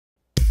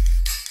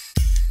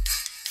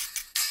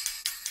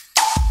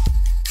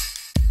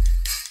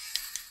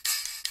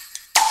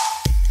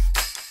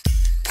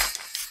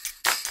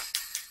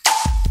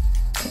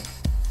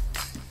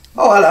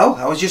Oh, hello.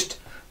 I was just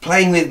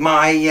playing with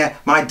my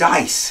my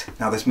dice.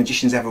 Now there's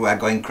magicians everywhere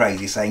going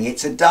crazy saying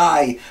it's a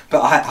die,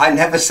 but I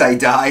never say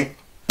die.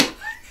 I never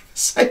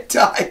say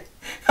die.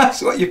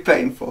 That's what you're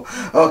paying for.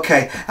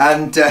 Okay,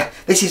 and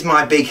this is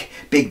my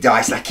big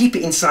dice. I keep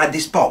it inside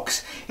this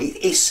box.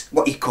 It's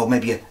what you call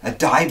maybe a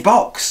die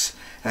box.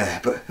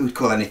 But who'd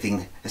call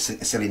anything a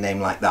silly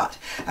name like that?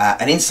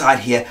 And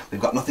inside here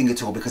we've got nothing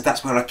at all because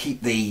that's where I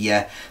keep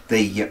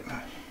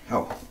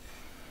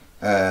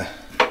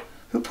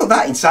who put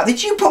that inside?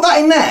 Did you put that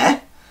in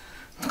there?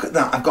 Look at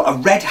that, I've got a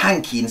red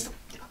hanky.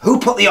 Who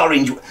put the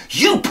orange?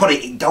 You put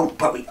it, don't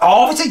put it.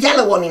 Oh, there's a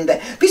yellow one in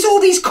there. There's all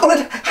these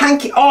coloured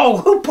hanky. Oh,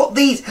 who put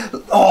these?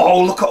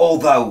 Oh, look at all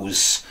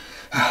those.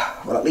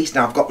 Well, at least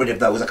now I've got rid of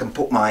those. I can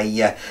put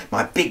my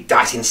my big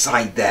dice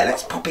inside there.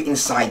 Let's pop it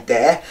inside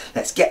there.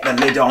 Let's get the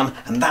lid on,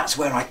 and that's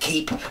where I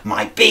keep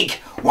my big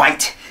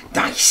white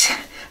dice.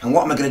 And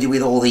what am I going to do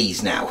with all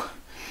these now?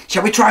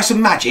 Shall we try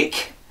some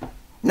magic?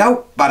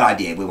 No? Bad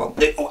idea, we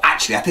won't. Oh,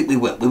 actually, I think we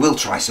will. We will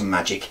try some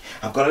magic.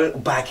 I've got a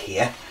little bag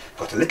here. I've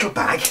got a little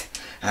bag.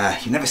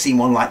 You've never seen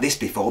one like this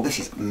before. This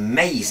is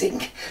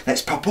amazing.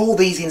 Let's pop all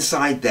these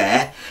inside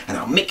there and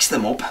I'll mix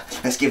them up.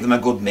 Let's give them a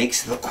good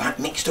mix. They look quite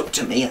mixed up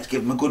to me. Let's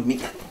give them a good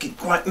mix.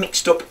 Quite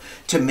mixed up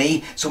to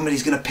me.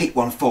 Somebody's going to pick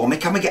one for me.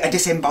 Can we get a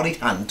disembodied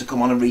hand to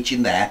come on and reach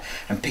in there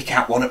and pick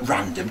out one at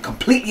random?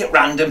 Completely at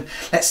random.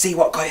 Let's see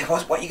what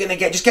you're going to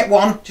get. Just get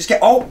one. Just get...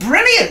 Oh,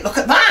 brilliant. Look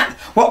at that.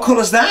 What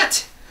colour's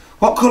that?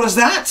 What colour's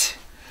that?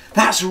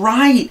 That's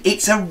right,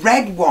 it's a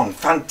red one.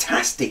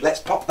 Fantastic.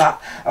 Let's pop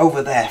that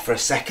over there for a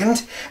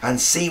second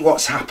and see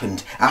what's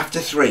happened.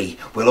 After 3,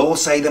 we'll all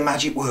say the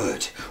magic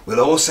word. We'll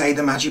all say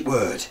the magic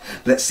word.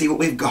 Let's see what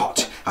we've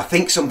got. I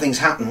think something's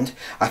happened.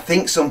 I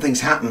think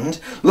something's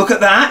happened. Look at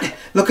that.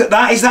 Look at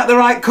that. Is that the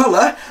right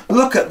colour?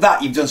 Look at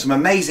that. You've done some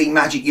amazing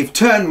magic. You've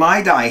turned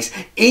my dice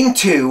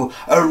into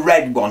a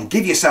red one.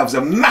 Give yourselves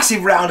a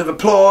massive round of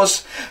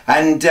applause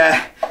and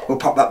we'll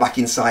pop that back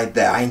inside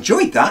there. I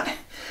enjoyed that,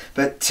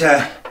 but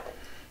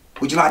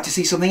would you like to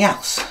see something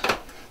else?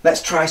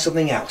 Let's try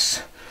something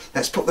else.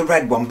 Let's put the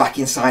red one back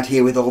inside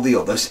here with all the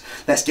others.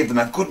 Let's give them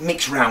a good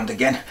mix round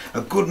again.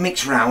 A good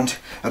mix round.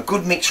 A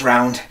good mix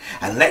round.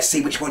 And let's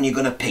see which one you're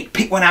going to pick.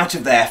 Pick one out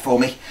of there for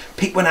me.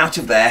 Pick one out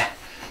of there.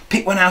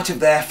 Pick one out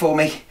of there for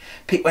me.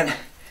 Pick one.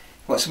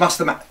 What's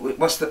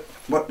the...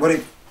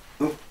 Where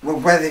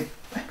they...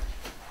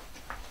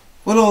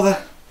 Well,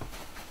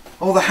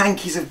 all the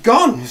hankies have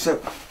gone.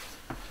 So...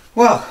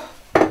 Well,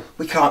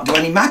 we can't do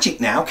any magic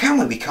now, can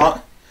we? We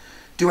can't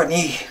do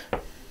any...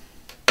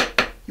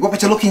 You want me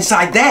to look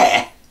inside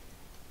there?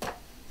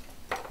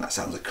 That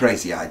sounds a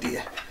crazy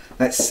idea.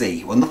 Let's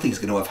see. Well, nothing's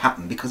going to have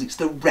happened because it's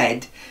the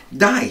red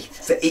die.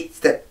 So it's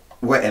the...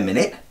 Wait a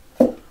minute.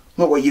 Look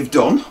what you've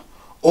done.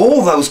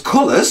 All those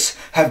colours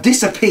have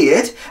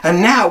disappeared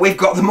and now we've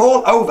got them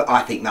all over.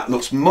 I think that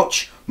looks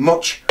much,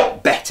 much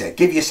better.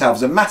 Give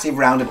yourselves a massive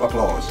round of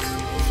applause.